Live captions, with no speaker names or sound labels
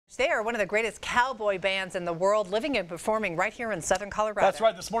They are one of the greatest cowboy bands in the world, living and performing right here in southern Colorado. That's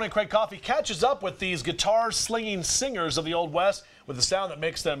right. This morning, Craig Coffey catches up with these guitar-slinging singers of the Old West with the sound that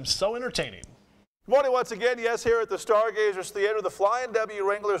makes them so entertaining. Good morning once again. Yes, here at the Stargazers Theatre, the Flying W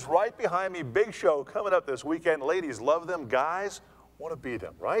Wranglers right behind me. Big show coming up this weekend. Ladies love them. Guys want to be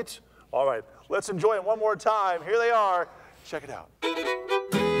them, right? All right, let's enjoy them one more time. Here they are. Check it out.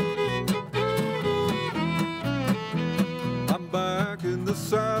 Back in the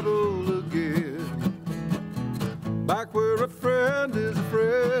saddle again, back where a friend is a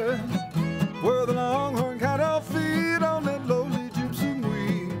friend, where the longhorn cattle feed on that lowly gypsum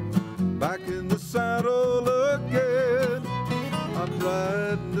weed. Back in the saddle again, I'm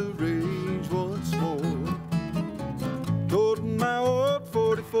riding the range once more, toting my old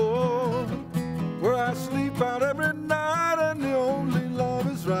 44, where I sleep out every night and the only love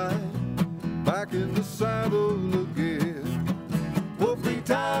is right. Back in the saddle again.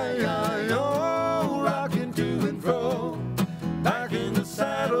 Whoopie-tie-yo, rocking to and fro, back in the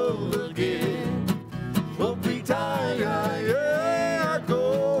saddle again. Whoopie-tie-yo, I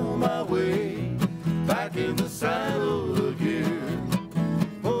go my way, back in the saddle again.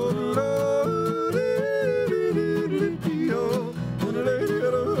 Oh, Lord, yo, when the lady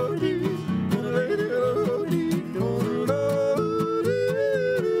when the lady oh, Lord,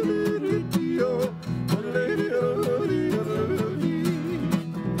 yo, when the lady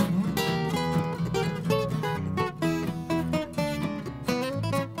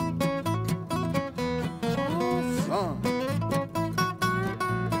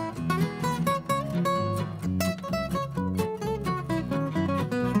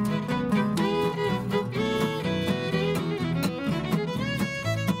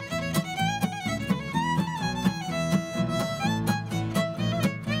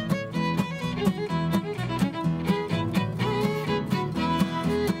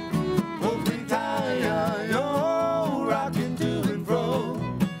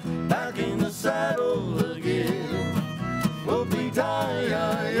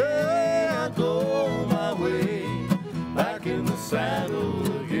yeah, I go my way, back in the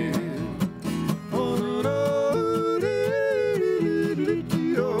saddle again.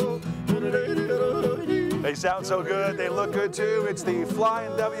 They sound so good. They look good too. It's the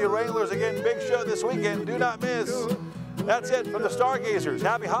Flying W Wranglers again. Big show this weekend. Do not miss. That's it from the Stargazers.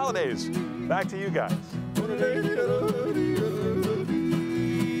 Happy holidays. Back to you guys.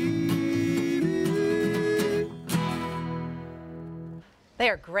 They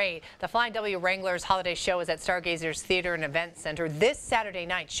are great. The Flying W Wranglers holiday show is at Stargazers Theatre and Event Center this Saturday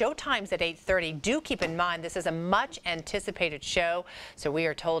night. Showtime's at 8:30. Do keep in mind this is a much anticipated show, so we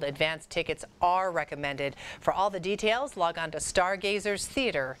are told advance tickets are recommended. For all the details, log on to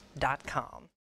stargazerstheatre.com.